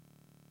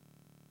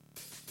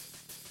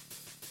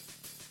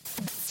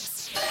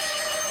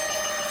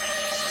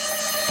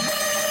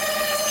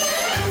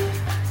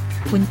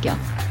본격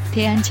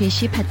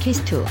대한제시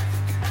팟캐스트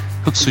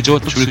흑수저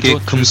줄게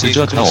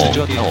금수저 타오.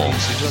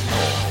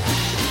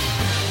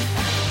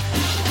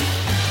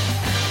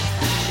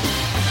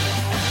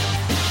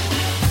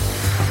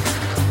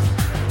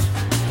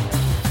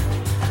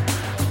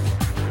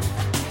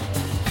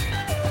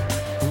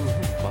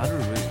 말을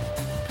왜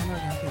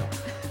편하게 하세요?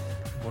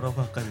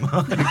 뭐라고 할까 임마.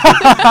 이렇게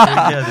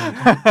해야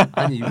되니까.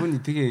 아니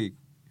이분이 되게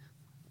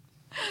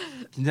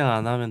긴장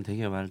안 하면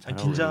되게 말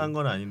잘하고. 긴장한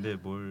건 아닌데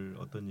뭘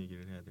어떤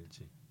얘기를 해야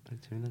될지.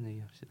 재밌는 얘기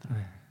합시다.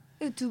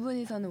 두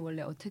분이서는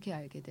원래 어떻게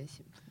알게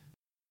되신 분?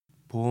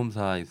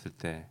 보험사 있을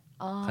때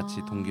같이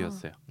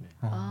동기였어요. 네.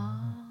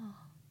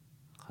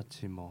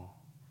 같이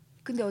뭐.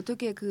 근데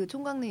어떻게 그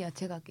총각내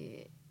야채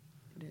가게를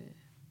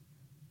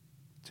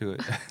제가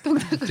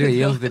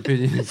이현수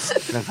대표님이랑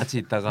같이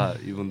있다가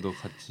이분도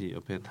같이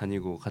옆에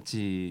다니고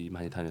같이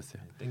많이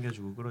다녔어요.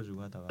 땡겨주고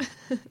끌어주고 하다가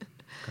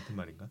같은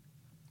말인가?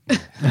 네.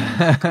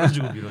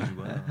 끌어주고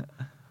밀어주고 하다가.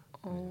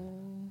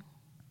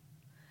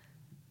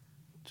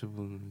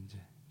 저분은 이제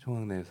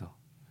총각내에서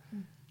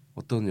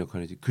어떤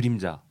역할인지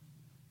그림자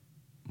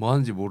뭐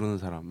하는지 모르는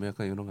사람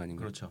약간 이런 거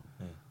아닌가요? 그렇죠.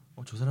 네.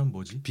 저 사람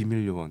뭐지?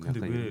 비밀 요원. 근데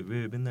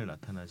왜 맨날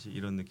나타나지?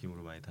 이런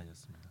느낌으로 많이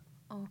다녔습니다.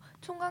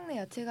 총각내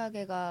야채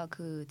가게가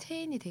그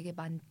체인이 되게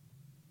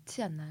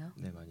많지 않나요?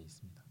 네, 많이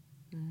있습니다.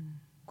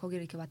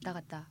 거기를 이렇게 왔다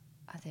갔다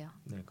하세요?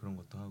 네, 그런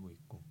것도 하고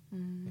있고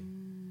네.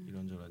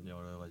 이런저런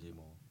여러 가지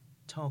뭐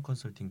창업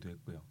컨설팅도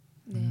했고요.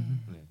 네.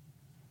 네.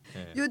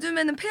 네.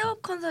 요즘에는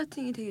폐업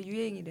컨설팅이 되게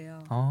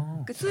유행이래요.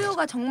 그 수요가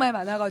그렇죠. 정말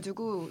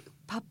많아가지고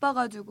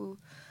바빠가지고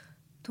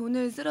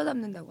돈을 쓸어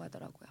담는다고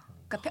하더라고요.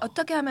 그러니까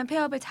어떻게 하면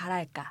폐업을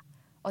잘할까?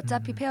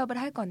 어차피 폐업을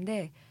할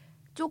건데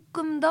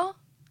조금 더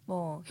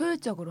뭐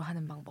효율적으로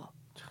하는 방법.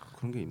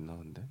 그런 게 있나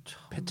근데?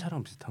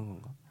 폐차랑 비슷한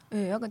건가?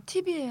 네, 약간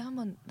TV에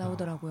한번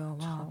나오더라고요.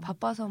 와,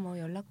 바빠서 뭐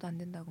연락도 안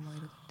된다고 막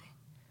이러던데.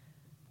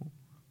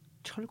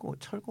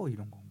 철거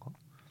이런 건가?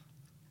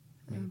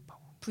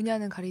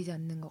 분야는 가리지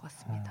않는 것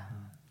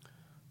같습니다.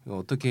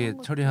 어떻게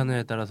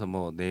처리하느냐에 따라서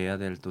뭐 내야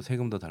될 또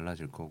세금도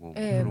달라질 거고.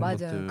 네, 그런 맞아요.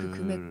 것들, 그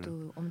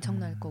금액도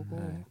엄청날 거고.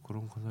 네,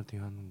 그런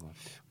컨설팅 하는 것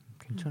같아요.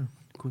 괜찮아.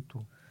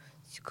 그것도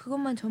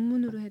그것만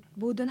전문으로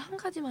뭐든 한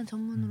가지만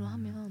전문으로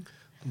하면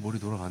또 머리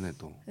돌아가네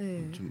또.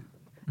 네. 좀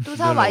또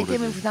사업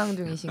아이템을 부상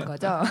중이신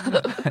거죠?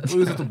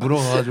 여기서 또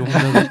물어가지고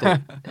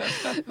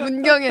또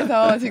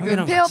문경에서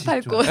지금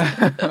폐업할 곳.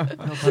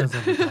 폐업하는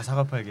사람 다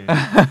사과 팔게.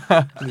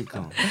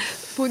 그러니까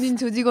본인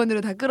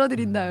조직원으로 다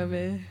끌어들인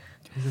다음에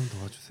좀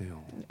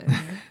도와주세요. 네.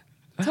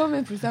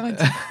 처음엔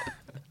불쌍한지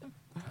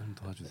좀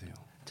도와주세요.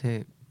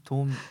 제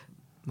도움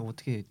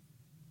어떻게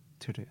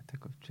드려야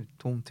될까?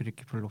 도움 드릴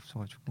게 별로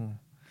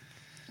없어가지고.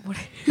 뭐래?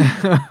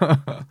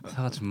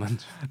 사과즙만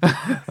줘.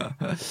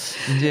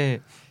 이제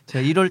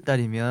제가 1월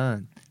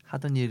달이면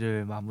하던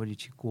일을 마무리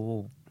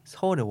짓고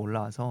서울에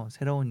올라와서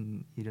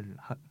새로운 일을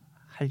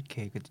할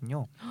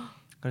계획이거든요.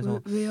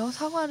 그래서 왜요?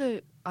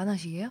 사과를 안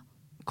하시게요?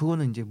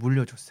 그거는 이제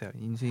물려줬어요.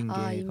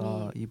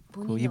 인수인계가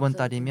이번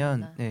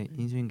달이면 네,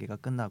 인수인계가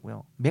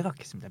끝나고요.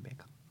 매각했습니다.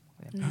 매각.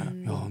 야,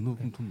 너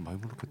돈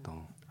많이 벌었겠다.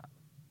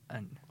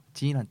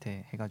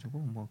 지인한테 해가지고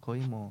뭐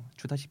거의 뭐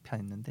주다시피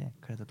했는데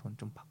그래서 돈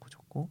좀 받고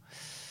줬고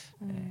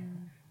네,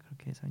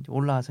 그렇게 해서 이제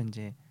올라와서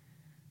이제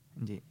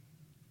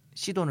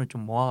시돈을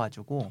좀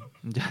모아가지고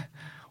이제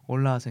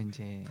올라와서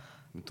이제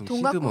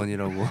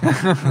시드머니라고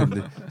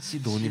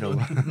시돈이라고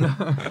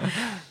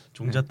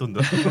종잣돈도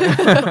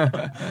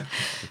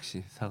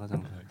역시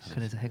사과장사.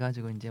 그래서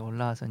해가지고 이제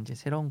올라와서 이제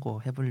새로운 거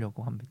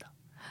해보려고 합니다.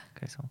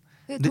 그래서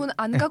돈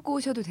안 갖고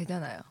오셔도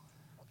되잖아요.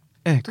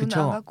 네, 돈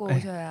그쵸. 안 갖고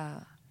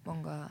오셔야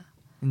뭔가.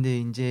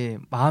 근데 이제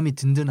마음이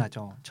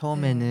든든하죠.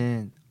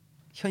 처음에는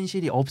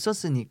현실이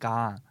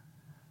없었으니까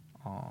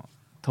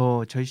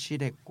더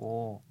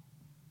절실했고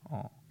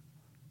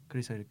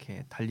그래서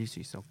이렇게 달릴 수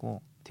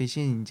있었고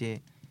대신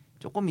이제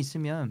조금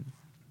있으면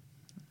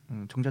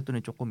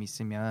종잣돈이 조금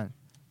있으면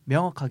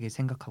명확하게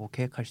생각하고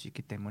계획할 수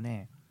있기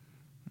때문에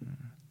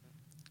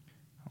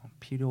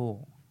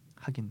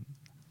필요하긴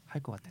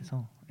할 것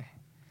같아서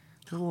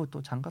그리고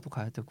또 장가도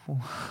가야 되고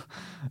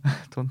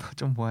돈도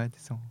좀 모아야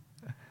돼서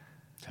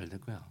잘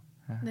될 거야.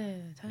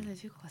 네, 잘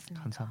되실 것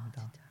같습니다.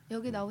 감사합니다. 진짜.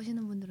 여기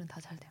나오시는 분들은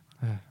다 잘 돼요.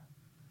 네.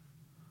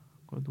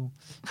 그래도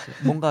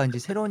뭔가 이제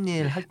새로운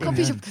일 할 때는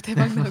커피숍도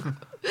대박 나고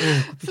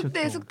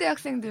네, 숙대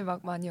학생들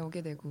막 많이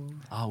오게 되고.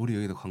 아, 우리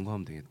여기다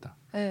광고하면 되겠다.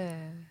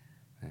 네.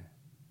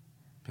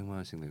 100만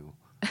원씩 내고.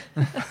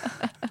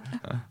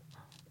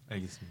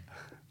 알겠습니다.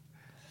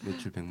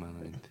 매출 100만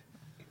원인데.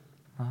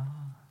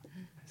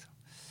 그래서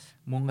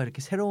뭔가 이렇게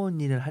새로운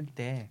일을 할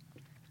때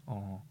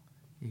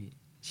이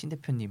신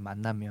대표님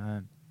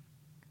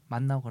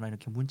만나거나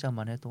이렇게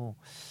문자만 해도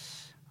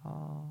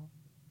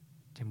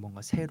이제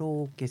뭔가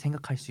새롭게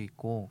생각할 수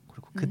있고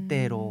그리고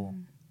그때로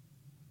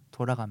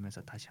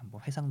돌아가면서 다시 한번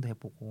회상도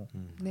해보고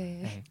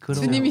네.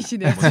 그런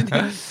주님이시네요. 주님.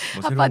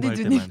 핫바디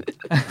주님.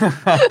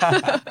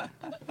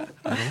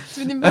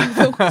 주님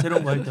방송.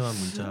 새로운 거 할 때만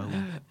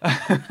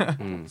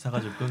문자하고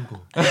사과즙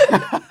끊고.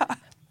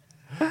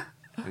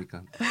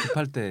 그러니까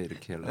급할 때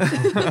이렇게 연락.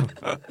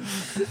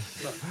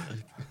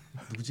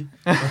 누구지?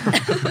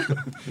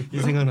 이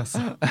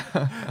생각났어.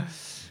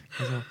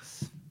 그래서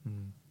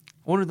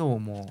오늘도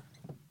뭐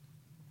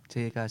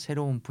제가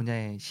새로운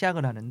분야에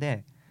시작을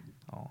하는데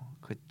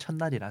그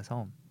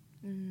첫날이라서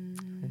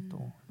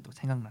또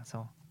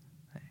생각나서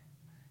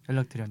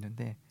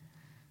연락드렸는데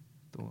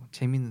또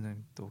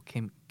재밌는 또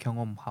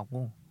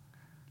경험하고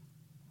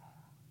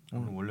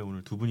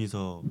오늘 두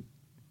분이서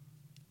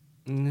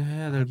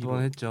해야 될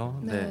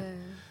뻔했죠.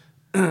 네.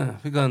 네.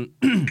 그러니까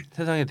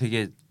세상에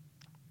되게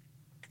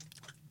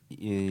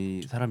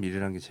이 사람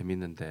일이라는 게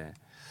재밌는데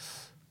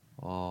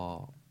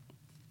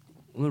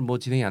오늘 뭐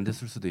진행이 안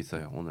됐을 수도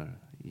있어요. 오늘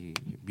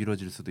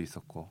미뤄질 수도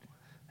있었고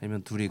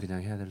아니면 둘이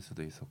그냥 해야 될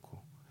수도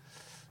있었고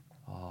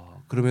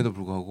그럼에도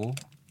불구하고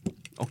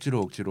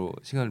억지로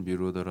시간을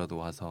미루더라도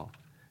와서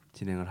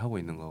진행을 하고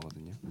있는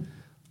거거든요.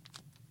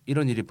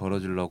 이런 일이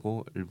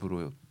벌어지려고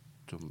일부러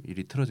좀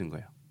일이 틀어진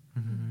거예요.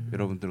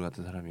 여러분들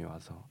같은 사람이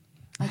와서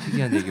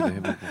특이한 얘기도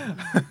해보고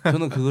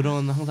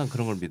저는 항상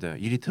그런 걸 믿어요.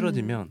 일이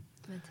틀어지면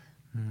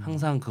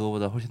항상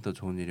그거보다 훨씬 더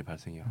좋은 일이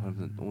발생해요.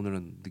 그래서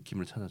오늘은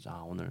느낌을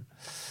찾았죠. 오늘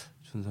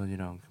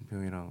준선이랑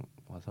경평이랑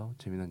와서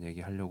재미난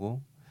얘기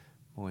하려고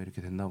뭐가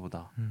이렇게 됐나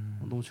보다.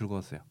 너무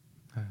즐거웠어요.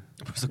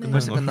 벌써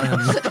끝나는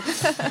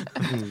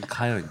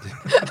가요 이제.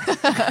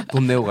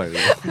 돈 내고 가요.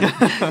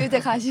 이거. 이제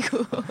가시고.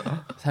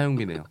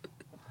 사용비 내요.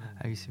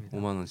 알겠습니다.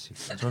 5만 원씩.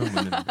 저는 못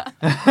냅니다.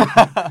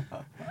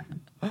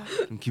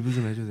 좀 기부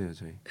좀 해주세요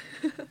저희.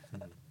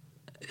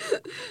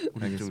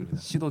 우리 알겠습니다. 좀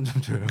시돈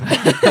좀 줘요.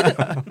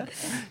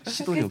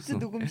 시돈이 없어.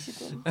 녹음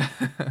시돈.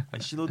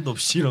 시돈도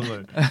없이 이런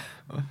걸.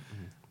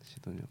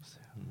 시돈이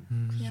없어요.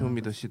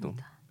 쇼미더 시돈.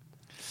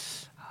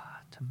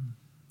 참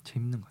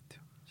재밌는 것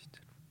같아요. 진짜.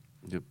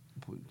 이제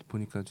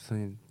보니까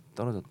주선이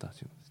떨어졌다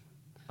지금.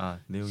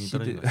 내용이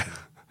떨어진 것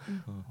같아요.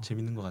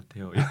 재밌는 것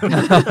같아요.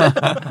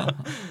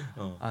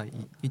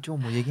 이쪽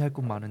뭐 얘기할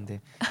건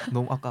많은데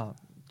너무 아까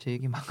제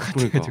얘기만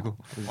그러니까. 같아가지고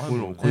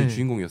오늘 거의 네.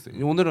 주인공이었어요.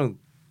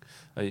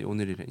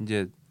 오늘이래.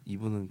 이제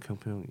이분은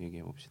경평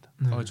얘기해 봅시다.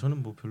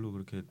 저는 뭐 별로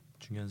그렇게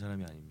중요한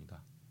사람이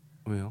아닙니다.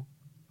 왜요?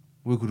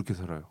 왜 그렇게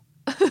살아요?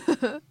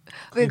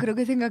 왜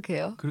그렇게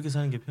생각해요? 그렇게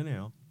사는 게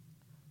편해요.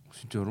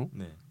 진짜로?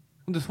 네.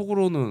 근데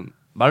속으로는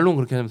말로는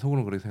그렇게 하면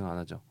속으로는 그렇게 생각 안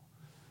하죠.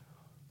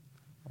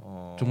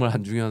 정말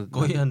안 중요한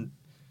거의 한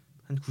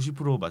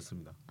 90%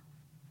 맞습니다.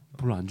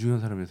 별로 안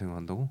중요한 사람이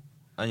생각한다고?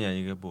 아니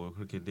이게 뭐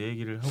그렇게 내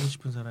얘기를 하고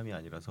싶은 사람이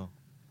아니라서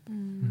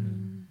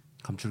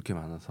감출 게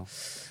많아서.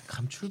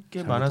 감출 게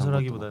잘못한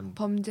많아서라기보다는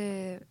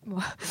범죄 뭐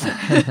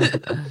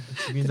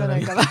죽인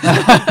사람이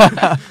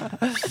드러날까봐.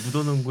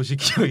 묻어놓은 곳이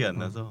기억이 안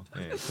나서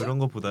그런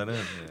것보다는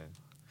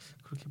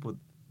그렇게 뭐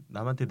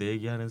남한테 내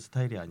얘기하는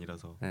스타일이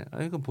아니라서. 네,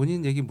 그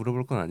본인 얘기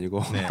물어볼 건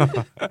아니고 네.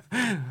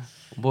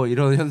 뭐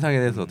이런 현상에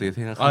대해서 어떻게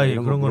생각하는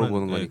이런 거 물어보는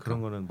거는, 거니까.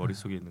 그런 거는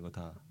머릿속에 있는 거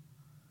다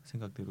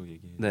생각대로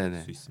얘기해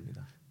네네. 줄 수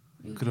있습니다.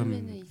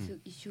 요즘에는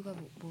이슈가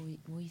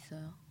뭐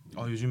있어요?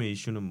 요즘에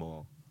이슈는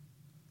뭐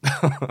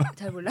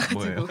잘 몰라가지고.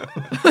 뭐예요?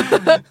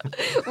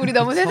 우리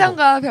너무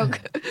세상과 벽.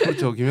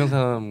 그렇죠.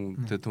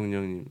 김영삼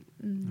대통령님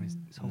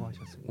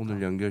서거하셨습니다.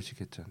 오늘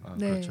연결시켰잖아요.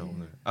 네. 그렇죠.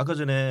 오늘 아까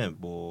전에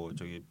뭐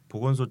저기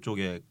보건소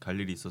쪽에 갈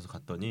일이 있어서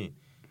갔더니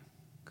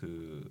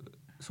그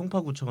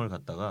송파구청을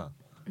갔다가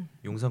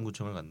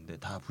용산구청을 갔는데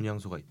다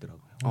분향소가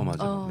있더라고요.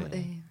 맞아요. 네.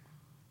 네.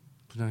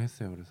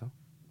 분양했어요. 그래서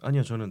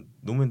아니요, 저는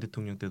노무현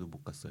대통령 때도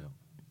못 갔어요.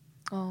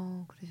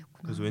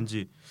 그러셨구나. 그래서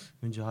왠지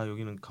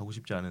여기는 가고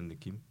싶지 않은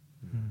느낌.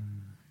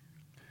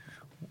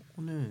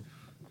 오늘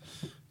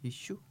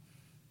이슈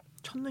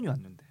첫눈이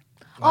왔는데.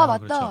 맞다.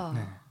 그렇죠.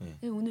 네,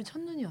 오늘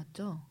첫눈이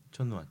왔죠.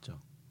 첫눈 왔죠.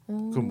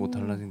 그럼 뭐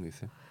달라진 거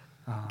있어요?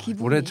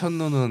 기분이. 올해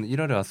첫눈은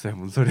 1월에 왔어요.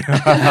 뭔 소리야?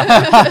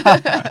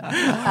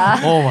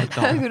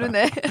 맞다.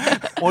 그러네.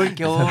 올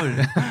겨울.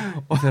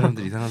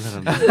 사람들 이상한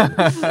사람들.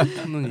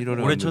 첫눈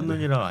 1월에 올해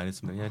첫눈이라고 안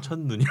했습니다. 그냥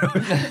첫눈이라고.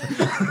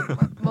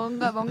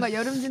 뭔가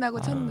여름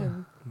지나고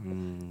첫눈.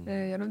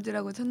 네, 여름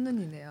지나고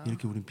첫눈이네요.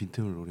 이렇게 우린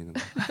빈틈을 노리는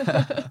거.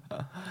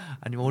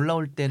 아니면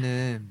올라올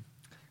때는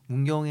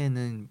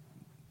문경에는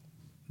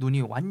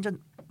눈이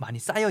완전 많이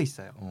쌓여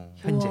있어요.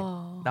 현재.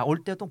 우와. 나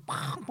올 때도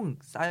팡팡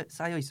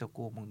쌓여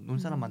있었고 뭐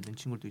눈사람 만든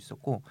친구도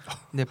있었고.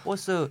 근데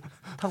버스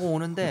타고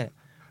오는데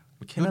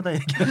캐나다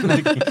얘기하는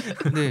느낌.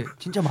 근데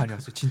진짜 많이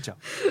왔어요.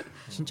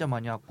 진짜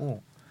많이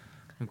왔고.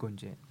 그러니까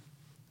이제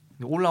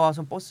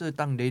올라와서 버스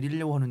딱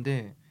내리려고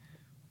하는데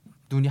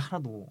눈이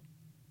하나도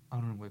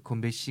안 오는 거예요. 그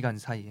몇 시간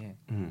사이에.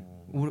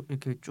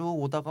 이렇게 쭉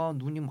오다가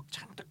눈이 막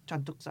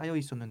잔뜩 쌓여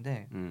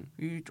있었는데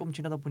좀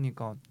지나다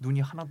보니까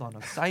눈이 하나도 안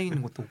와. 쌓여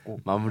있는 것도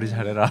없고. 마무리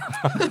잘해라.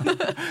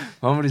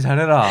 마무리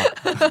잘해라.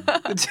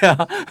 끝이야.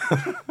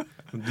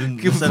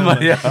 그게 무슨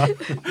말이야?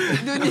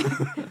 눈이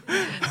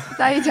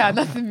쌓이지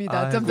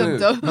않았습니다.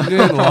 점점점.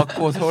 문경에는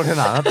왔고 서울에는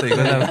안 왔다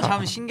이거잖아.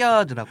 참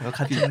신기하더라고요.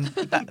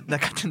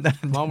 같은 나라.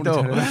 마무리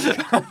잘해라.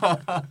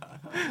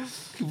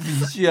 그게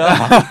무슨 이슈야?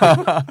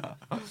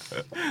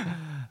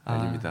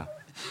 아닙니다.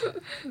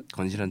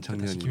 건실한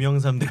청년이.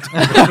 김영삼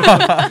대통령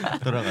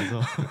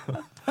돌아가서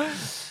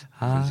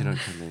건실한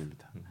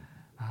청년입니다.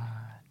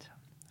 참.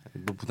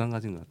 뭐 부담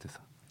가진 것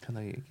같아서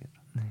편하게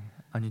얘기해라. 네.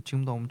 아니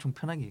지금도 엄청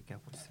편하게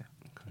얘기하고 있어요.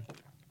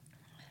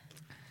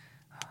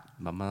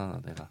 만만하나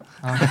내가.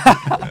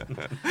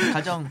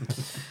 가정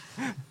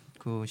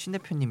그 신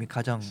대표님이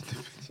가정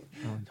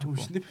자꾸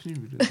신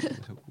대표님 이래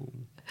자꾸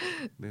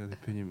내가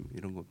대표님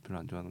이런 거 별로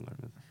안 좋아하는 거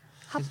알면서.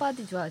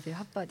 핫바디 좋아하세요?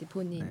 핫바디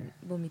본인 네.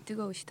 몸이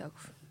뜨거우시다고.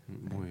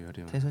 뭐예요,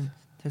 열이? 태순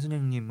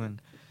형님은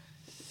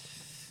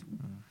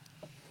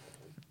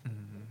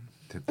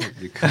됐다.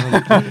 이제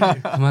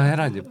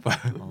그만해라 이제 빨.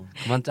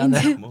 그만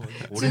짜내. 뭐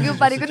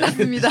중요빨이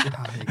끝났습니다.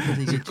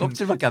 그래서 이게 지금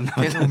껍질밖에 안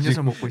남았어. 계속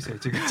음료수를 먹고 있어요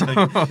지금.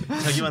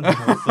 자기만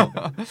다 먹었어.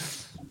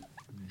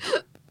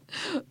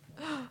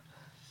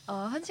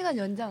 1시간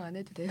연장 안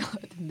해도 될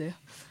것 같은데요.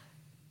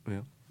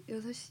 왜요?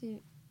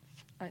 6시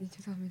아니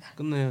죄송합니다.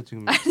 끝내요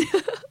지금.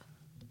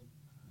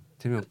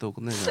 재미없다고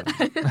끝내자.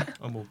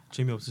 뭐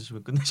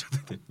재미없으시면 끝내셔도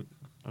됩니다.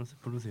 알았어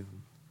부르세요.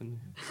 끝내.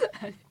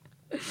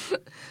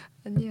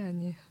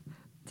 아니에요.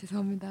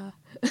 죄송합니다.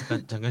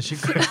 잠깐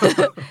쉴까요?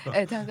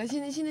 네, 잠깐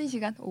쉬는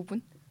시간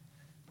 5분.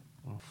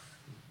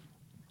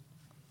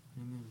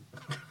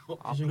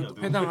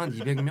 회당 한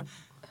 200명?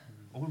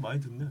 그럼 많이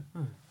듣네.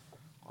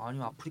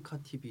 아니면 아프리카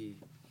TV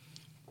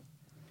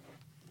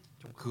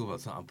그거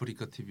봤어?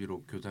 아프리카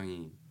TV로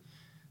교장이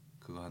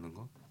그거 하는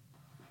거?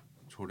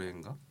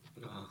 조례인가?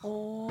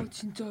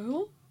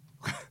 진짜요?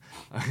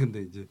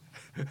 근데 이제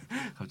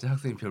갑자기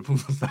학생이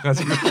별풍선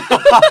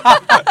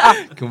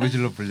쏴가지고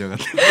교무실로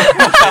불려갔대.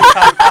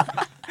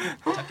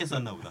 작게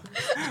쌌나 보다.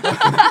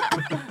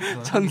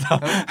 천사.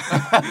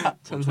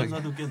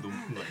 천사도 꽤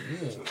높은 거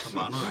아니에요? 한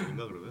 10,000원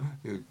아닌가 그러면?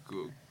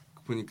 그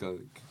보니까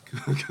그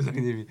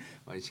교장님이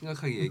많이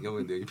심각하게 얘기하고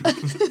있는데 여기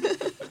별풍선.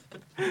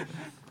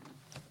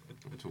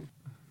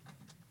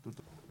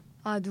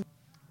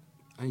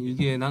 아니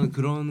이게 나는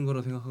그런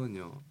거라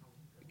생각하거든요.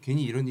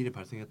 괜히 이런 일이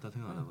발생했다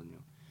생각 안 하거든요.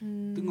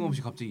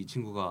 뜬금없이 갑자기 이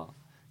친구가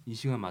이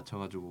시간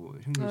맞춰가지고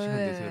형님 시간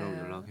되세요라고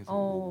연락해서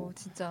오고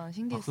진짜 박서준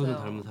신기했어요.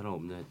 닮은 사람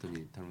없냐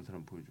했더니 닮은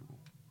사람 보여주고.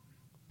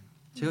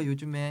 제가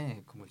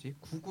요즘에 그 뭐지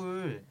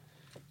구글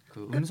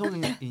그 음성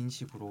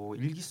인식으로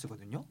일기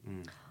쓰거든요.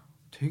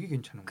 되게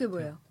괜찮은 거 그게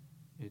같아요. 뭐예요?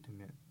 예를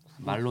들면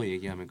말로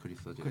얘기하면 글이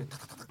써져. 그래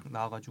탁탁탁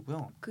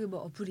나와가지고요. 그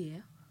뭐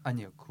어플이에요?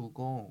 아니요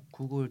그거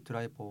구글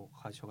드라이버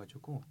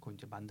가셔가지고 그거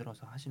이제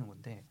만들어서 하시는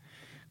건데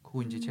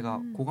그거 이제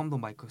제가 고감도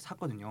마이크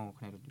샀거든요.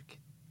 그냥 이렇게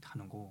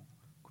하는 거.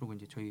 그리고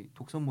이제 저희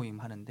독서 모임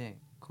하는데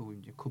그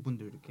이제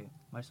그분들 이렇게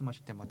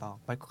말씀하실 때마다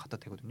마이크 갖다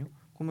대거든요.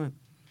 그러면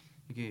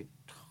이게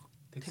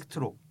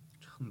텍스트로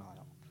촥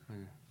나와요.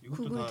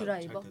 이것도 구글 다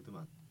드라이버? 잘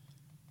되더만.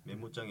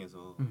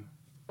 메모장에서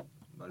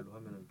말로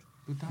하면은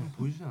그때 한번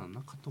보여주지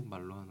않았나? 카톡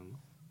말로 하는 거?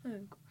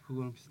 네.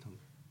 그거랑 비슷한 거.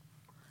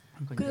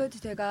 그러니까 그래서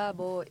제가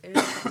뭐 예를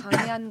들어서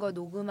강의한 거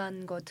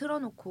녹음한 거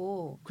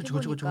틀어놓고 그쵸.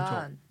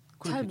 해보니까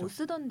그렇게 잘 되죠. 못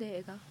쓰던데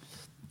애가.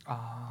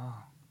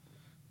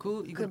 그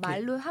그 이거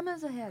말로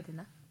하면서 해야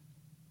되나?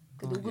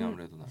 그 녹음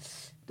아무래도 나.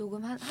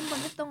 녹음 한 번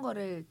했던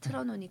거를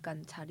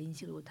틀어놓으니까 잘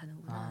인식을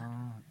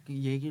못하는구나. 그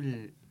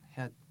얘기를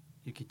해야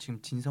이렇게 지금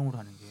진성으로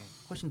하는 게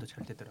훨씬 더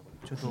잘 되더라고요.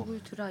 저도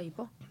구글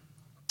드라이버?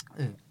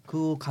 네,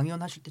 그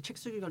강연하실 때 책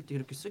쓰기 갈 때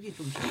이렇게 쓰기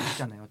좀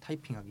힘들잖아요.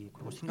 타이핑하기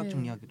그리고 생각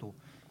정리하기도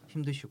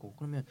힘드시고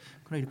그러면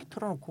그냥 이렇게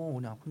틀어놓고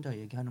그냥 혼자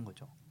얘기하는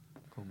거죠.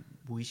 그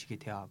무의식의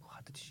대화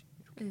하듯이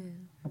이렇게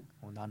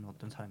나는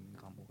어떤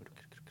사람인가 뭐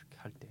이렇게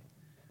할 때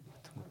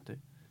같은 것들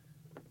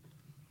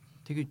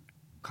되게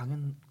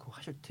강연 그거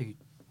하실 때 되게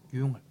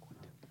유용할 것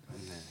같아요.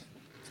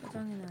 네.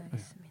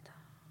 저장해놔야겠습니다.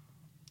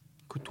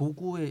 그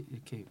도구에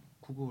이렇게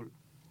구글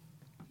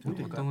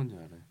저도 어떤 건지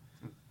알아요.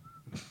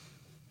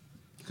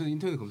 그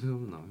인터넷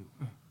검색하면 나와요.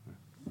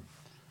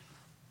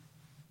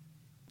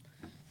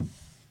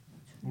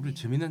 우리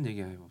재미난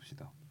얘기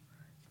해봅시다.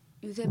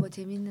 요새 뭐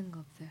재밌는 거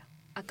없어요?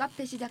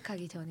 카페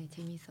시작하기 전에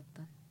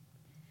재미있었던.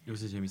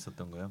 요새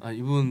재밌었던 거요?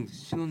 이분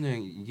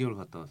신혼여행 2개월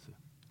갔다 왔어요.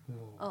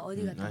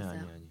 어디 갔다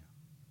왔어요? 아니요.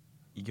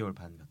 2개월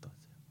반 갔다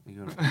왔어요.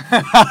 2개월.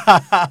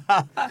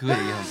 그거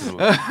얘기 한번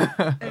들어봐.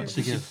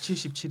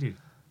 77일.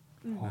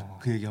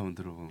 그 얘기 한번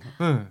들어보는 거.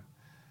 네.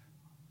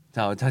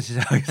 자, 다시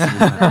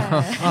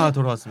시작하겠습니다.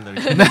 돌아왔습니다.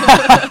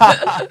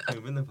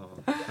 맨날 봐봐.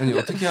 아니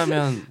어떻게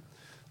하면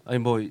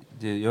뭐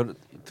이제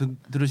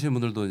들으시는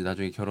분들도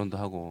나중에 결혼도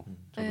하고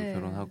저도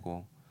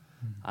결혼하고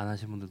안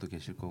하신 분들도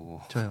계실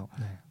거고 저요.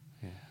 네.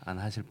 예, 안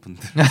하실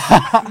분들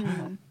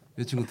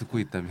이 친구 듣고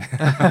있다며.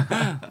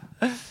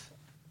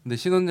 근데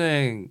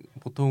신혼여행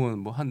보통은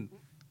뭐 한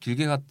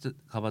길게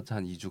가봤자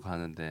한 2주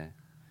가는데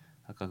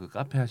아까 그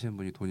카페 하시는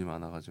분이 돈이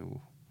많아가지고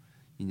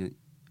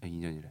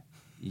 2년이래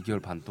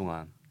 2개월 반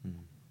동안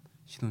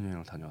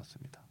신혼여행을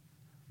다녀왔습니다.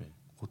 네.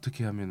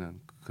 어떻게 하면은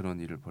그런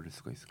일을 벌일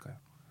수가 있을까요?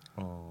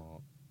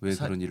 왜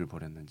사- 그런 일을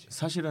벌였는지.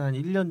 사실은 한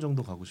 1년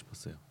정도 가고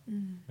싶었어요.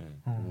 네.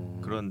 음.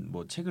 그런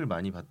뭐 책을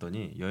많이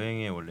봤더니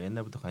여행에 원래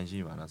옛날부터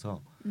관심이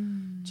많아서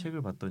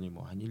책을 봤더니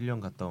뭐 한 1년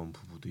갔다 온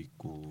부부도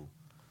있고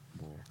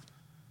뭐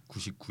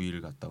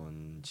 99일 갔다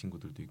온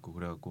친구들도 있고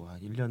그래갖고 한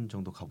 1년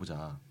정도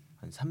가보자.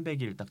 한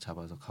 300일 딱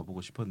잡아서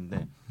가보고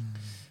싶었는데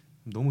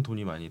너무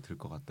돈이 많이 들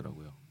것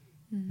같더라고요.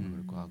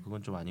 그러니까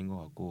그건 좀 아닌 것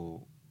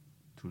같고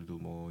둘도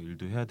뭐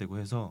일도 해야 되고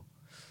해서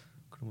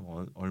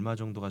그럼 얼마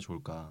정도가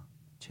좋을까?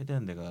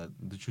 최대한 내가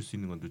늦출 수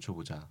있는 건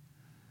늦춰보자.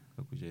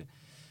 그리고 이제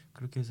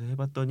그렇게 해서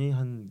해봤더니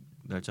한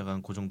날짜가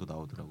한 그 정도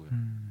나오더라고요.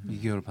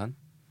 2개월 반?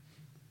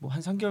 뭐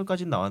한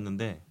 3개월까지는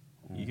나왔는데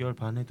 2개월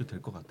반 해도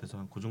될 것 같아서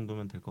한 그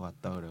정도면 될 것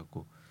같다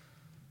그래갖고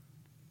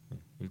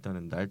네,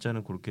 일단은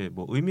날짜는 그렇게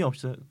뭐 의미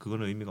없어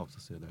그거는 의미가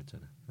없었어요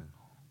날짜는. 네.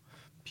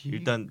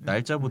 일단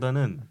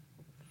날짜보다는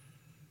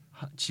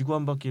지구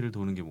한 바퀴를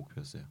도는 게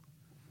목표였어요.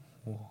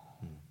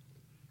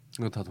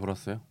 이거 다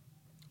돌았어요?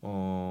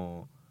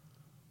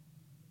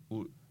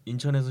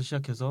 인천에서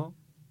시작해서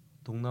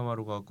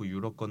동남아로 가고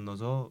유럽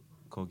건너서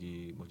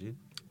거기 뭐지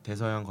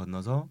대서양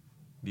건너서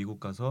미국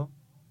가서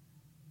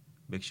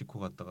멕시코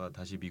갔다가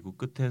다시 미국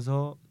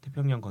끝에서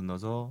태평양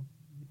건너서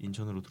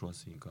인천으로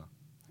들어왔으니까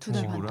 2달 반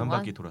지구를 한 동안?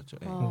 바퀴 돌았죠.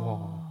 네.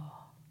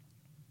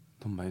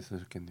 돈 많이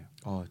쓰셨겠네요.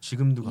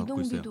 지금도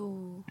갖고 있어요.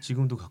 이동비도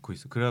지금도 갖고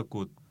있어.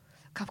 그래갖고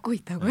갚고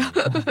있다고요?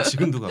 네,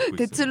 지금도 갖고 있어요.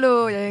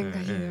 대출로 여행 네,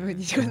 가시는 네.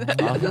 분이시구나.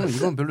 그럼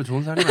이건 별로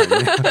좋은 사례는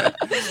아니에요.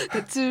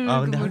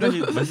 대출금으로. 근데 한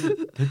가지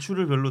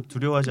대출을 별로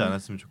두려워하지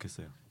않았으면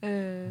좋겠어요.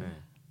 네.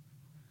 네.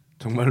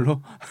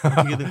 정말로?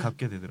 어떻게든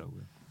갚게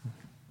되더라고요.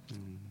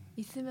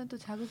 있으면 또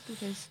자극도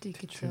될 수도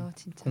있겠죠,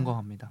 진짜.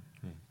 공감합니다.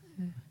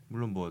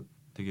 물론 뭐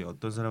되게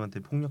어떤 사람한테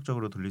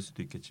폭력적으로 들릴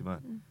수도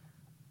있겠지만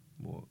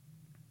뭐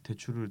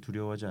대출을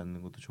두려워하지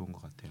않는 것도 좋은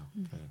것 같아요.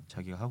 네.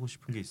 자기가 하고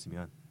싶은 게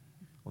있으면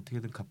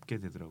어떻게든 갚게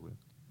되더라고요.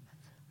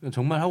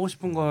 정말 하고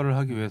싶은 거를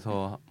하기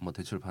위해서 뭐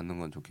대출 받는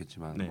건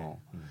좋겠지만 네. 뭐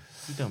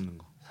쓸데없는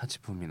거.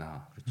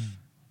 사치품이나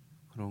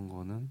그런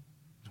거는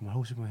정말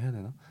하고 싶으면 해야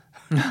되나?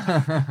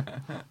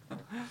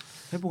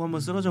 회복 한번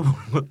쓰러져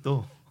보는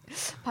것도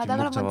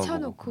바닥을 한번 뒷목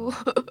쳐놓고.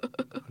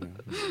 그래요.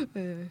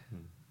 네.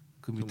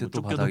 그 밑에 좀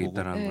또 쫓겨도 바닥이 보고.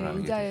 있다는 걸 네, 알게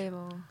의자에 되죠.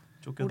 뭐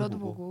쫓겨도 물어도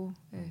보고. 보고.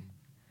 네.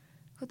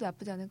 그것도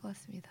나쁘지 않을 것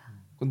같습니다.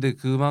 근데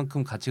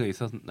그만큼 가치가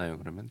있었나요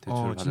그러면? 대출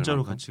받을 진짜로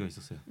만큼? 가치가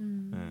있었어요.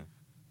 음. 네.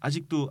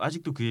 아직도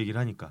그 얘기를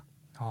하니까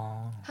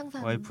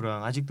항상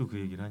와이프랑 아직도 그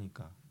얘기를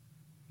하니까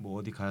뭐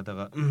어디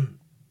가다가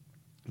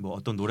뭐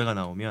어떤 노래가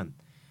나오면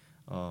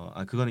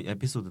그거는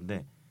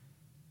에피소드인데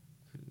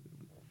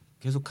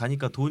계속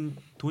가니까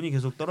돈이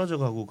계속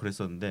떨어져가고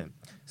그랬었는데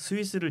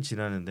스위스를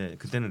지나는데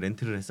그때는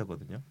렌트를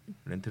했었거든요.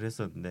 렌트를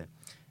했었는데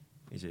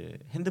이제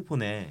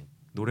핸드폰에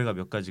노래가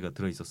몇 가지가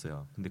들어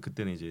있었어요. 근데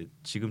그때는 이제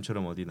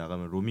지금처럼 어디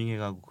나가면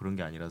로밍해가고 그런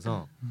게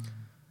아니라서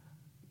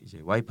이제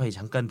와이파이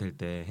잠깐 될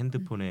때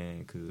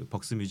핸드폰에 그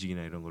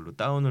벅스뮤직이나 이런 걸로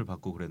다운을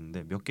받고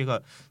그랬는데 몇 개가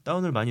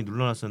다운을 많이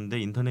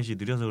눌러놨었는데 인터넷이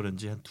느려서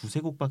그런지 한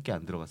 2-3곡밖에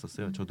안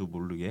들어갔었어요. 저도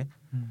모르게.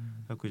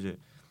 그래서 이제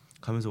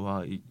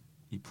가면서 이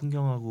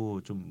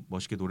풍경하고 좀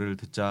멋있게 노래를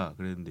듣자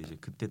그랬는데 이제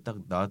그때 딱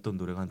나왔던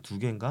노래가 한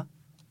 2개인가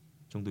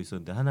정도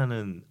있었는데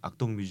하나는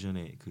악동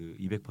뮤지션의 그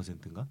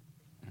 200%인가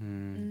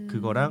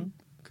그거랑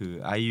그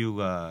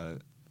아이유가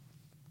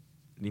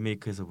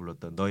리메이크해서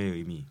불렀던 너의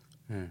의미.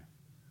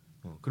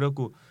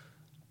 그래갖고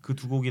그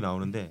 2곡이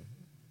나오는데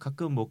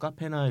가끔 뭐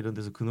카페나 이런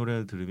데서 그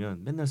노래를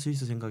들으면 맨날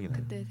스위스 생각이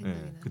나요. 그때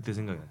생각이 나요. 그때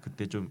생각이 나요.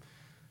 그때 좀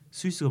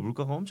스위스가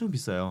물가가 엄청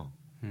비싸요.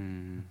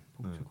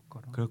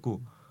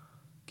 그래갖고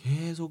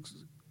계속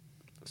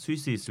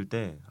스위스에 있을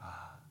때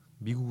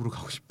미국으로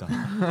가고 싶다.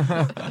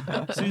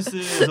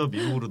 스위스에서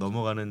미국으로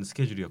넘어가는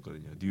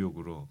스케줄이었거든요.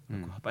 뉴욕으로.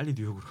 빨리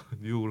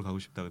뉴욕으로 가고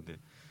싶다. 근데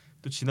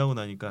또 지나고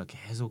나니까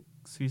계속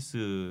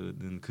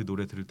스위스는 그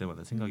노래 들을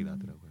때마다 생각이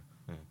나더라고요.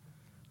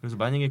 그래서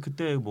만약에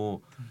그때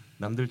뭐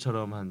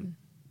남들처럼 한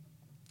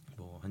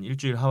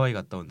일주일 하와이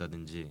갔다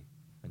온다든지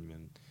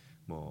아니면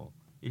뭐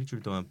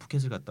일주일 동안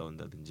푸켓을 갔다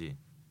온다든지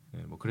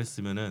뭐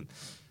그랬으면은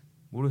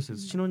모르겠어요.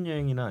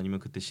 신혼여행이나 아니면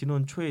그때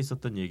신혼 초에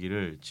있었던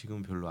얘기를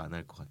지금 별로 안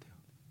할 것 같아요.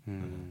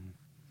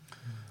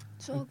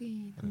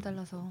 추억이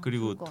남달라서.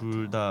 그리고 좋을 것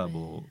둘 같아요. 다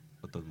뭐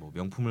어떤 뭐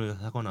명품을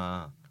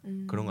사거나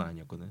그런 건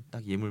아니었거든.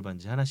 딱 예물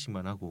반지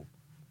하나씩만 하고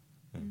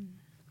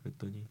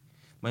그랬더니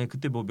만약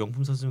그때 뭐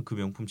명품 샀으면 그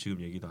명품 지금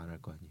얘기도 안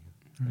할 거 아니에요.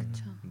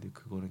 그렇죠. 근데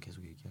그거는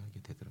계속 얘기하게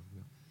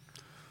되더라고요.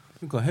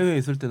 그러니까 해외에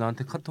있을 때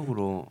나한테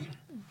카톡으로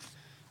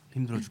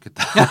힘들어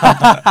죽겠다.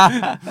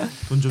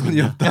 돈 좀 돈이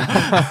있냐? 없다.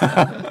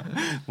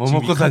 뭐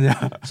먹고 사냐?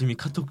 지금 이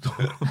카톡도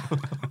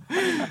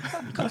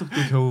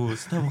겨우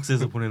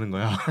스타벅스에서 보내는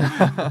거야.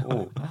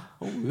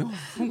 왜?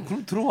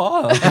 그럼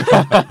들어와.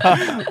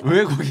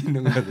 왜 거기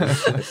있는 거야?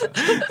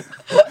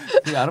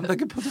 되게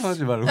아름답게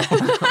표정하지 말고.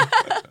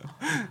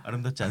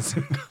 아름답지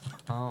않습니까?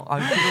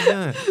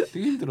 그러면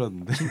되게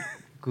힘들었는데.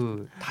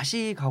 그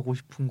다시 가고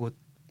싶은 곳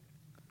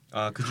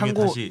그 중에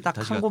다시 딱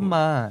한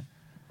곳만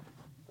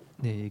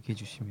얘기해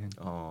주시면.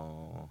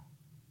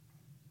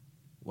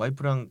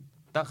 와이프랑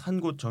딱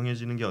한 곳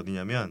정해지는 게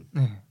어디냐면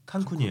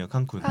칸쿤이에요.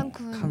 칸쿤.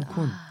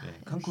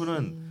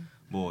 칸쿤은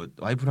뭐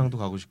와이프랑도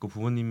가고 싶고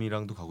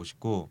부모님이랑도 가고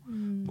싶고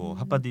뭐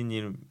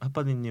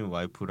핫바디님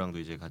와이프랑도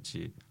이제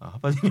같이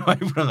핫바디님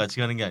와이프랑 같이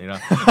가는 게 아니라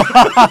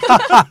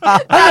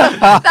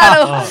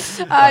따로.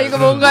 이거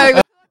뭔가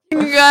이거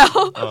인가요?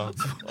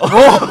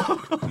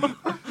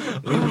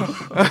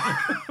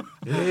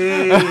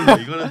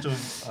 이거는 좀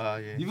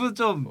이분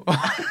좀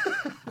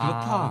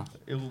그렇다.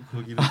 이거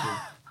거기는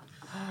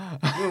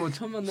좀 뭐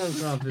처음 만나는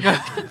사람 앞에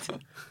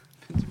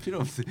편집 필요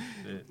없어.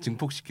 네.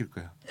 증폭시킬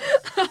거야.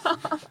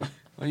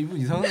 아 이분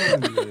이상한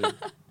사람인데.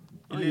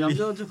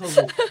 남자한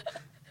척하고.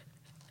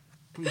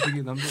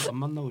 되게 남자 안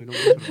만나고 이런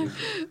거.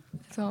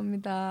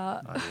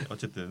 죄송합니다. 아, 네.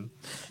 어쨌든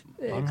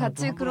네, 말을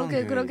같이 한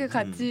번은 그렇게 돼.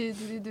 같이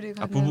둘이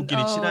가면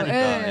부부끼리 친하니까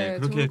예,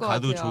 그렇게 좋을 것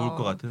가도 같아요. 좋을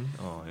것 같은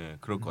예,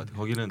 그럴 것 같아요.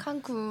 거기는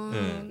칸쿤.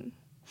 예.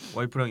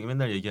 와이프랑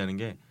맨날 얘기하는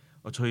게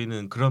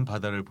저희는 그런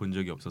바다를 본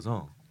적이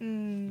없어서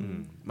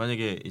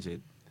만약에 이제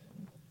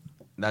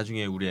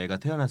나중에 우리 애가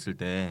태어났을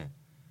때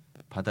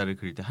바다를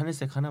그릴 때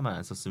하늘색 하나만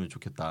안 썼으면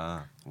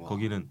좋겠다. 와.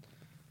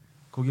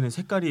 거기는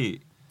색깔이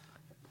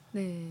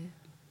네.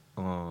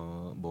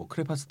 뭐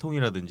크레파스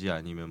통이라든지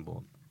아니면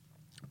뭐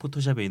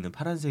포토샵에 있는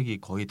파란색이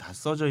거의 다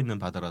써져 있는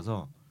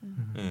바다라서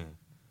예.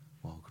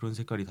 그런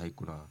색깔이 다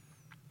있구나.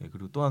 예,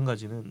 그리고 또 한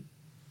가지는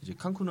이제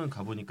칸쿤은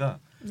가보니까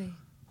네.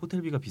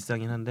 호텔비가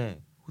비싸긴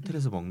한데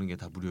호텔에서 먹는 게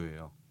다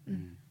무료예요.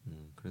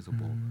 그래서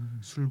뭐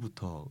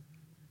술부터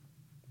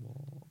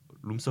뭐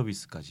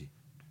룸서비스까지.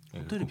 예,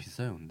 호텔이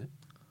비싸요, 근데?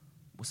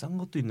 뭐 싼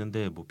것도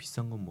있는데 뭐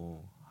비싼 건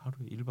뭐 하루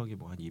 1박에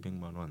뭐 한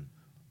 200만 원.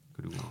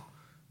 그리고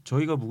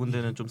저희가 묵은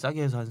데는 좀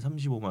싸게 해서 한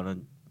 35만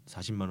원,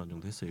 40만 원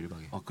정도 했어요,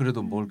 1박에. 아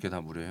그래도 먹을 게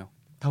다 무료예요?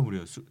 다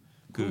무료예요.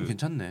 그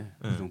괜찮네.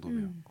 그 예.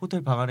 정도면.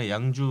 호텔 방 안에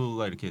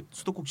양주가 이렇게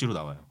수도꼭지로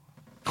나와요.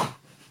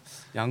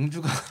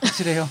 양주가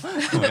확실해요.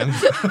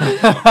 양주.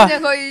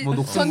 그냥 거의 뭐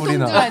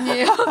녹슨물이나. 전통주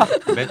아니에요?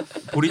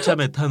 보리차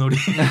메탄올이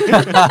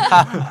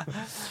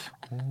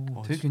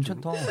되게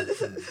괜찮다.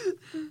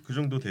 그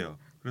정도 돼요.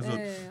 그래서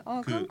네.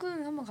 그-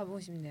 칸쿤 한번 가보고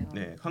싶네요.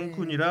 네,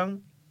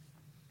 칸쿤이랑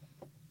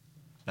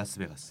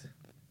라스베가스.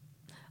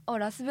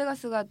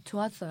 라스베가스가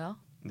좋았어요.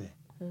 네.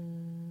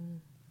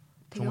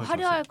 되게 정말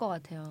화려할 것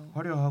같아요.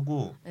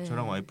 화려하고 네.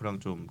 저랑 와이프랑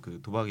좀 그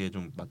도박에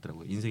좀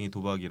맞더라고요. 인생이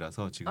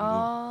도박이라서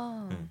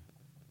지금도 네.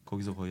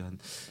 거기서 거의 한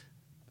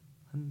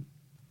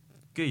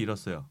꽤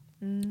잃었어요.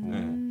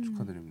 네,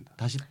 축하드립니다.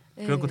 다시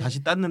네. 그래갖고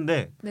다시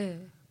땄는데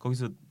네.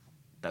 거기서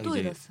딱 또 이제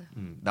잃었어요.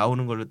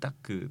 나오는 걸로 딱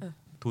그 네.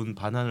 돈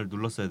반환을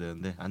눌렀어야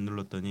되는데 안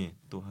눌렀더니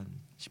또 한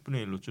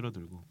 10분의 1로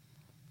줄어들고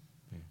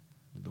네.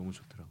 너무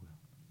좋더라고요.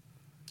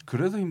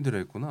 그래서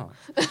힘들어했구나.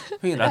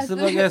 형이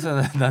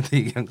라스베가스에서 나한테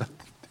얘기한 거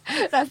같아.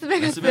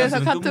 라스베가스에서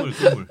라스베가스는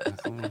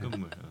카톡.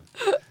 끝물.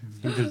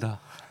 힘들다.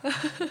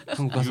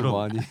 한국 가서 유럽.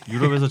 뭐하니?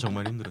 유럽에서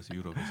정말 힘들었어요.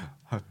 유럽에서.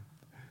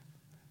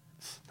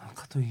 난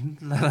카톡이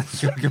힘들다는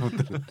기억이 못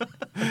들어.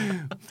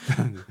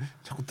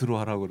 자꾸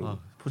들어와라고 그러고.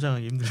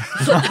 포장하기 힘들어.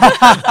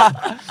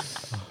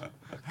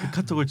 그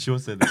카톡을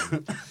지웠어야 돼.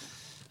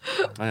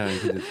 아니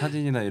근데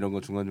사진이나 이런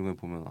거 중간 중간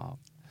보면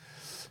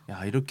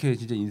야 이렇게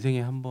진짜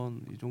인생에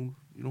한번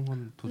이런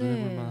건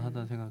도전해볼 네.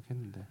 만하다는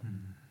생각했는데.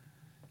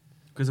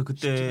 그래서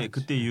쉽지가 않지.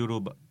 그때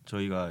이후로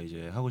저희가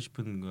이제 하고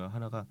싶은 거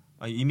하나가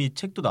이미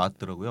책도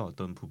나왔더라고요.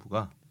 어떤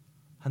부부가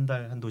한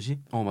달 한 도시.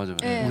 맞아요.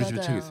 네, 우리 집에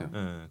맞아요. 책 있어요.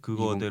 네,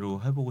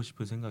 그거대로 해보고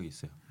싶은 생각이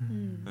있어요.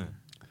 네.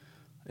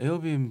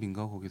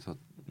 에어비앤비인가 거기서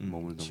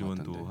머물던 것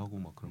지원도 같던데. 하고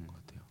막 그런 것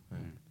같아요.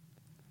 네.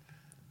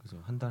 그래서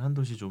한 달 한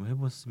도시 좀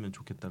해봤으면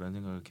좋겠다라는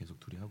생각을 계속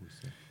둘이 하고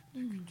있어요.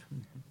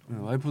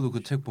 와이프도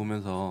그 책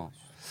보면서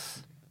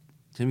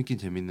재밌긴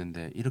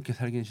재밌는데 이렇게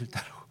살긴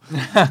싫다고.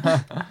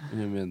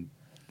 왜냐면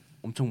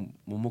엄청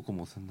못 먹고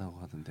못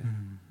산다고 하던데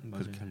그렇게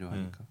맞아요. 하려고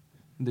하니까.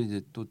 근데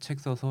이제 또 책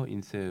써서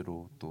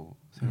인세로 또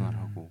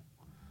생활하고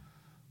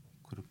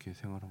그렇게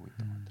생활하고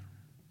있단 말이에요.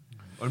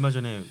 얼마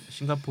전에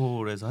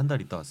싱가포르에서 한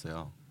달 있다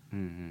왔어요.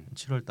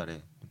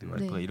 7월달에 근데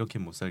와이프가 네. 이렇게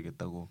못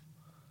살겠다고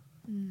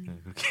네,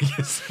 그렇게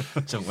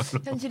얘기했어요.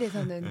 정말로.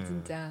 현실에서는 네.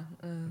 진짜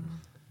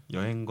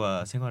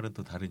여행과 생활은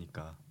또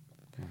다르니까.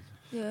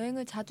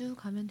 여행을 자주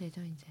가면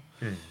되죠 이제.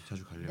 네,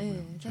 자주 가려고요. 네,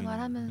 저희는.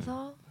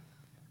 생활하면서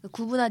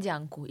구분하지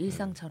않고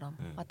일상처럼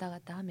네. 왔다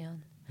갔다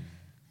하면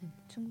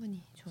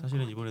충분히 좋을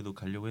사실은 것 이번에도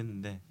가려고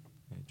했는데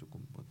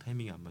조금 뭐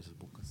타이밍이 안 맞아서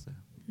못 갔어요.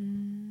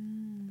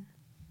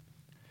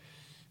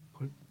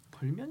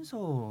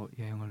 벌면서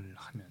여행을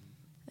하면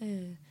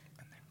네.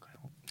 안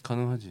될까요?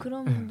 가능하지.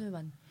 그런 네.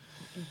 분들만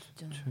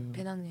있죠.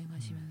 배낭여행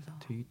하시면서.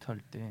 데이트할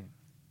때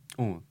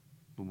너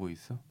뭐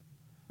있어?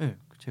 네,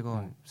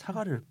 제가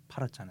사과를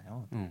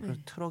팔았잖아요. 응. 그래서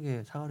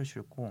트럭에 사과를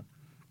싣고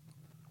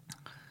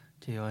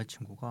제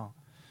여자친구가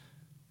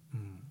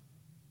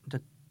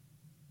일단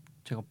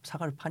제가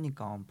사과를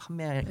파니까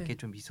판매할 네. 게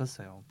좀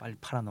있었어요. 빨리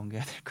팔아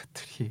넘겨야 될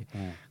것들이.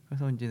 어.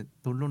 그래서 이제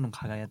놀러는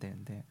가야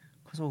되는데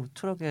그래서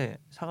트럭에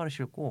사과를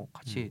싣고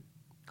같이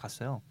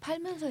갔어요.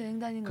 팔면서 여행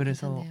다니는 거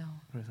그래서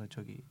괜찮네요. 그래서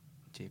저기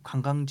이제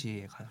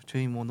관광지에 가서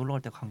저희 뭐 놀러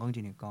갈 때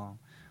관광지니까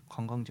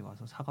관광지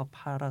가서 사과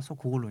팔아서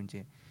그걸로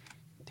이제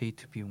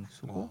데이트 비용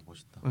쓰고 와,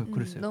 멋있다. 네,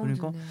 그랬어요. 너무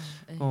그러니까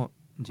좋네요. 네.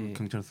 이제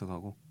경찰서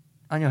가고.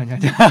 아니요.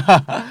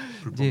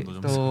 불법 이제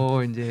노점사.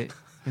 또 이제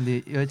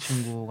근데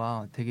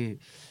여자친구가 되게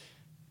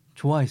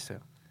좋아했어요.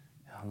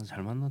 야, 너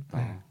잘 만났다.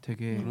 네,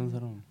 되게 그런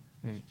사람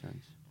네, 쉽지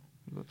않지.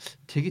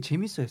 되게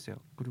재밌어했어요.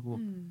 그리고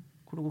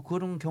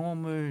그런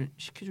경험을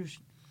시켜줄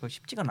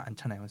쉽지가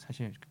않잖아요.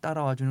 사실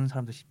따라와 주는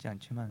사람도 쉽지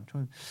않지만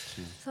저는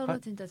서로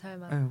진짜 잘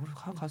맞아. 네, 우리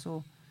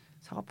가서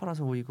사과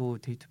팔아서 이거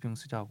데이트 비용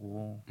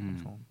쓰자고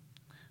그래서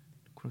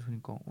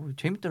그러니까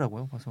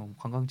재밌더라고요. 가서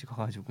관광지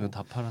가가지고. 이거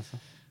다 팔았어?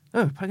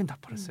 네, 팔긴 다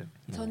팔았어요.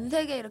 전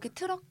세계 이렇게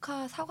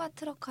트럭카 사과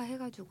트럭카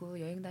해가지고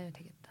여행 다녀도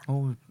되겠다.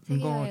 세계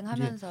이거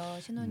여행하면서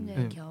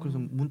신혼여행 네, 겸. 그래서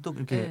문득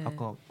이렇게 네.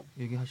 아까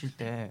얘기하실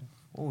때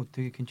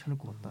되게 괜찮을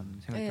것 같다는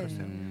생각이 네.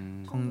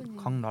 들었어요.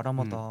 각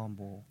나라마다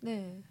뭐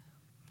네.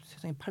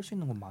 세상에 팔 수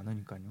있는 건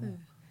많으니까요. 네.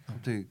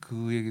 갑자기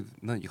그 얘기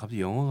난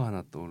갑자기 영화가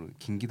하나 떠오르.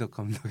 김기덕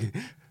감독의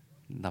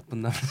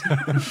나쁜 남자.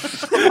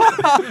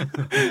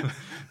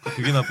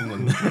 그게 나쁜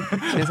건데.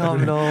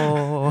 죄송합니다.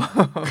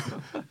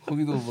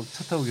 거기도 막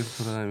차 타고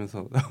계속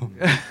돌아다니면서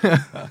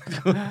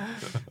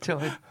저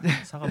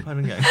사과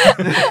파는 게 아니야.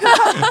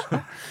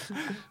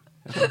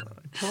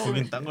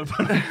 거긴 딴 걸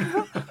파는.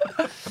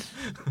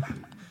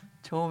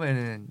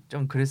 처음에는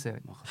좀 그랬어요.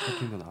 막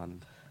섞인 거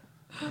나왔는데.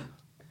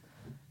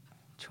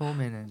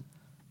 처음에는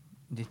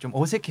이제 좀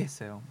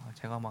어색했어요.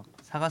 제가 막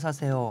사과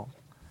사세요.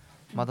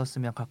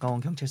 맛없으면 가까운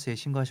경찰서에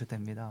신고하셔도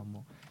됩니다.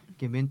 뭐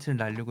이렇게 멘트를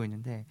날리고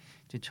있는데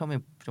이제 처음에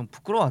좀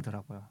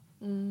부끄러워하더라고요.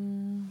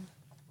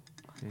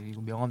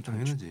 이거 명함 좀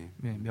당연하지.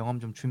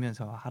 명함 좀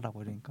주면서 하라고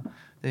그러니까.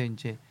 근데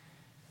이제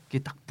이게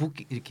딱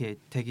이렇게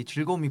되게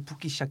즐거움이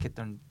붙기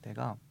시작했던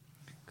때가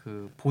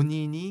그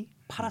본인이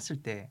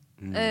팔았을 때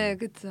네,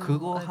 그렇죠.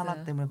 그거 맞아요.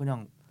 하나 때문에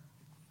그냥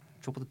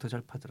저보다 더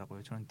잘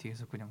팔더라고요. 저는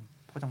뒤에서 그냥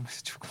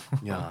포장마차 주고.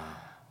 야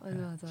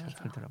맞아. 잘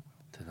팔더라고요.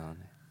 대단하네.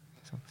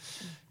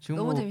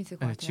 지금도, 너무 재밌을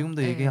것 같아요.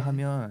 지금도 네.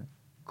 얘기하면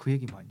그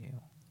얘기 많이 해요.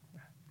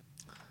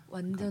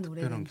 완전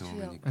특별한 오래된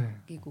경험이니까.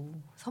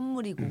 추억이고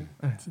선물이고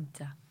네.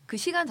 진짜 그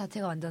시간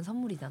자체가 완전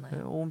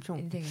선물이잖아요. 엄청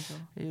인생에서.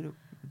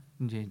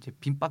 이제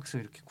빈 박스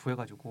이렇게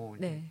구해가지고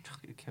네. 쫙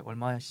이렇게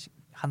얼마씩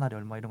한 알에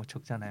얼마 이런 거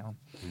적잖아요.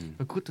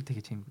 그것도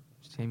되게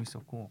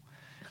재밌었고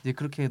이제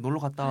그렇게 놀러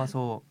갔다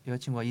와서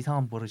여자친구가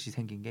이상한 버릇이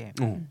생긴 게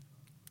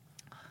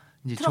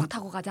이제 트럭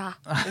타고 가자.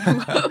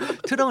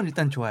 트럭은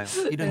일단 좋아요.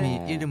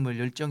 네. 이름을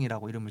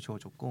열정이라고 이름을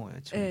지어줬고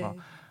여자친구가 네.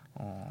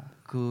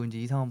 그 이제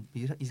이상한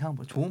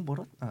버릇, 좋은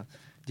버릇?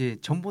 이제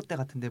전봇대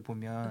같은데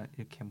보면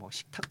이렇게 뭐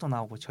식탁도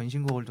나오고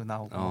전신 거울도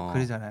나오고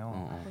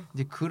그러잖아요.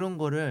 이제 그런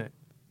거를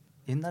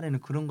옛날에는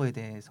그런 거에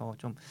대해서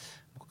좀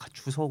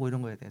주워오고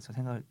이런 거에 대해서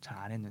생각을 잘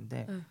안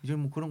했는데 이제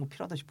뭐 그런 거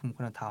필요하다 싶으면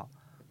그냥 다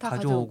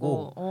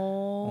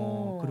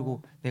가져오고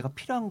그리고 내가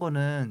필요한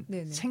거는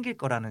네네. 생길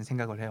거라는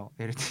생각을 해요.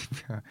 예를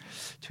들면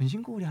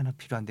전신 거울이 하나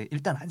필요한데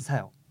일단 안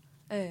사요.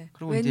 네.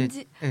 그리고 왠지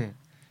이제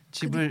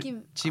집을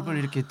느낌,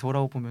 이렇게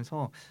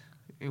돌아보면서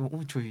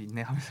저기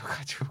있네 하면서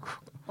가지고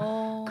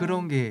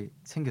그런 게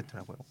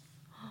생겼더라고요.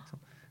 그래서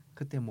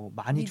그때 뭐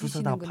많이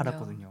주워다 믿으시는군요,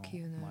 팔았거든요.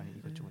 기운을. 많이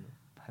이것저것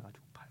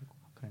해가지고 팔고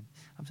그런.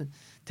 아무튼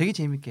되게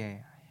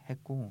재밌게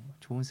했고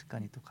좋은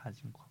습관이 또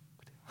가진 거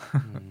그래요.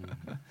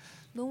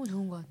 너무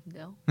좋은 것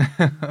같은데요.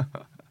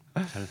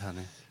 잘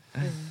사네.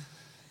 네.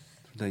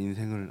 둘 다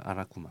인생을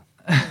알았구만.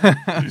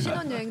 네.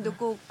 신혼여행도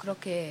꼭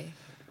그렇게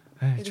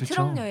네, 이렇게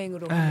트럭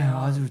여행으로 네, 가면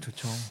아주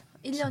좋죠.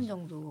 1년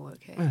정도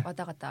이렇게 네.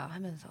 왔다 갔다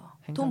하면서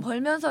행성- 돈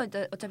벌면서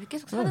이제 어차피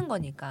계속 사는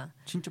거니까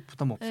진짜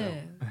부담 없어요.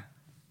 네. 네.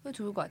 그게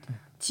좋을 것 같아요.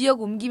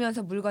 지역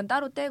옮기면서 물건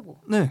따로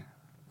떼고 네.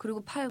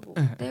 그리고 팔고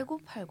네. 떼고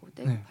팔고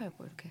떼고 네.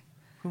 팔고 이렇게.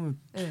 그러면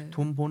네.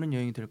 돈 버는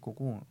여행이 될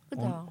거고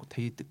그죠.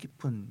 되게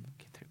뜻깊은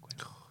게 될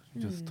거예요.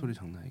 진짜 스토리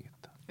장난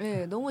아니겠다.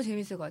 네, 너무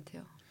재밌을 것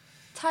같아요.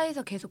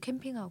 차에서 계속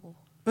캠핑하고.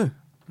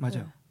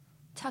 맞아요. 네.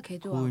 차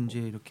개조하고. 그 이제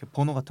이렇게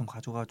번호 같은 거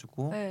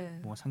가져가지고 네.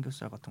 뭐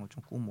삼겹살 같은 거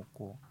좀 구워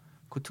먹고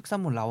그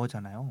특산물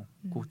나오잖아요.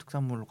 그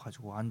특산물로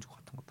가지고 안주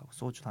같은 것도 하고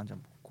소주 한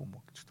잔 먹고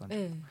뭐 맥주도 한 잔.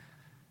 네.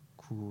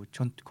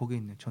 거기에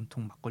있는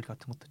전통 막걸리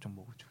같은 것도 좀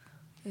먹어주고.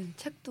 네.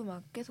 책도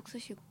막 계속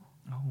쓰시고.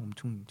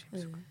 엄청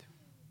재밌을 네. 것 같아요.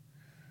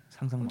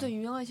 상상만. 엄청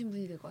유명하신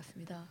분이 될 것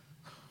같습니다.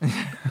 나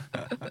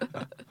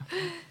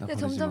근데 버리지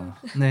점점 마.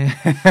 네.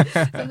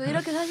 점점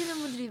이렇게 사시는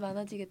분들이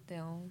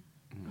많아지겠대요.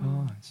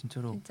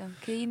 진짜로 진짜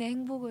개인의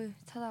행복을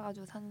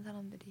찾아가지고 사는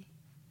사람들이.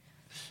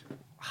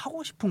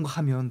 하고 싶은 거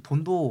하면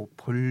돈도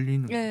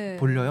네.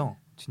 벌려요.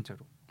 진짜로.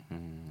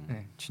 음,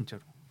 네,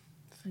 진짜로.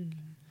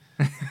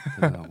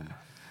 대단하구만.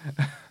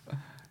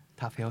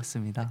 다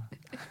배웠습니다.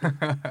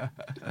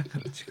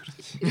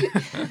 그렇지.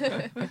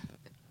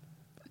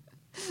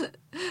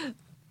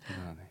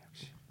 대단하네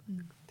역시.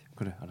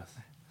 그래 알았어.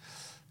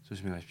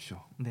 조심히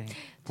가십시오. 네.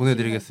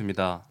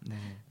 보내드리겠습니다.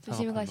 네.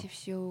 조심히 사과 팔로.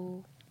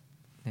 가십시오.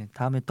 네,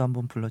 다음에 또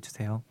한번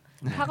불러주세요.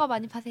 사과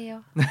많이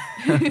파세요.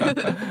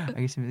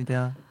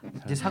 알겠습니다. 이제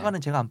잘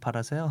사과는 제가 안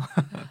팔아서요.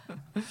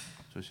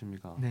 조심히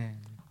가. 네,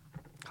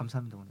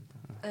 감사합니다 오늘도.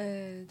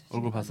 네, 조심히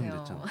얼굴 봤으면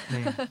가세요.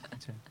 됐잖아. 네,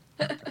 그렇죠.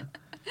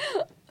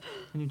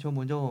 형님 저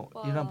먼저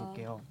와. 일어나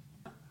볼게요.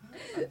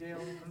 네,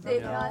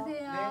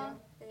 들어가세요.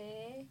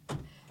 네.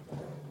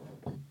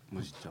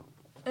 멋있죠.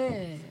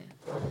 네.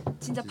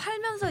 진짜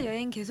팔면서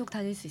여행 계속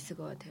다닐 수 있을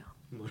것 같아요.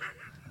 뭘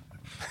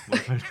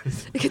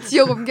이렇게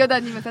지역 옮겨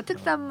다니면서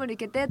특산물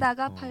이렇게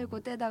떼다가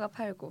팔고 떼다가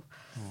팔고.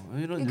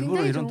 이런 이게 일부러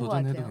굉장히 이런 좋은 것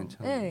도전해도 같아요.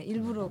 괜찮아. 네,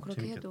 일부러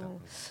그렇게 재밌겠다.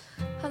 해도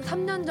한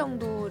 3년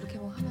정도 이렇게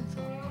뭐 하면서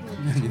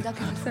그리고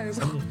장작해서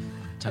살고.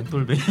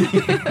 장돌배.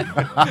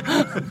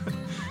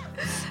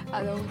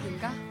 아 너무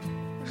긴가?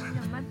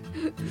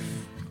 3년만?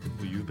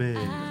 뭐 유배.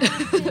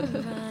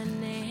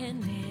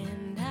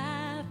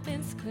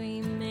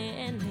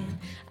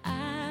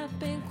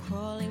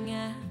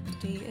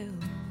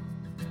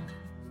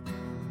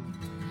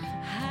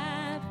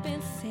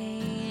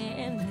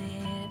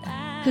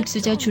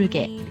 흑수저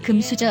줄개,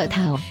 금수저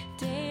다업.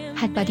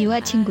 핫바디와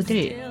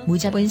친구들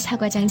무자본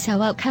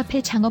사과장사와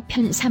카페창업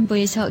편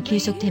 3부에서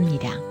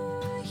계속됩니다.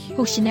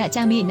 혹시나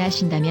짬이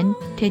나신다면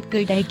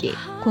댓글 달기,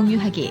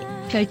 공유하기,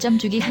 별점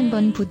주기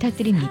한번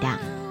부탁드립니다.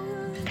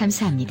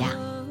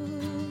 감사합니다.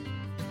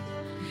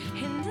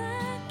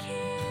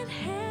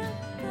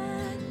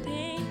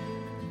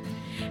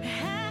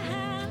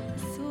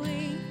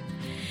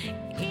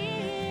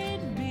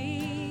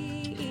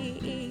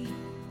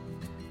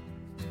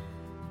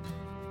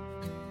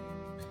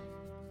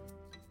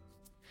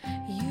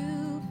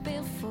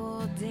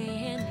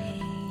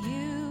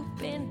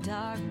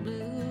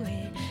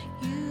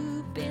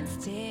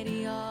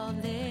 Steady all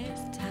this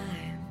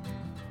time.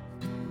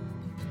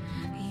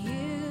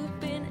 You've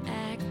been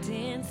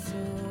acting so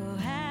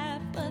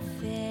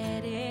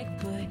apathetic,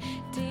 but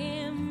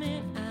damn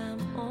it, I'm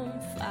on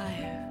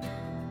fire.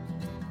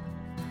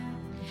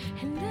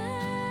 And I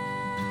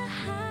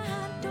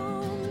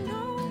don't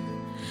know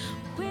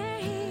where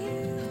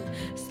you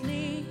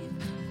sleep,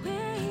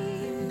 where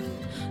you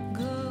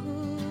go,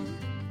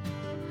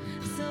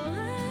 so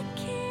I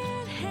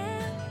can't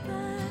help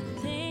but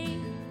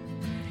think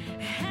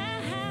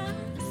how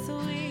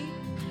sweet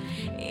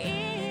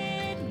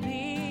it'd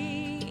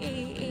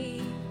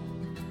be.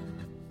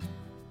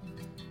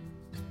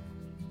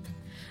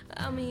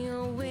 I'm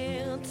your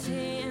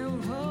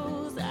wilting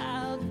rose,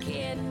 I'll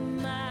get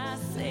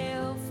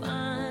myself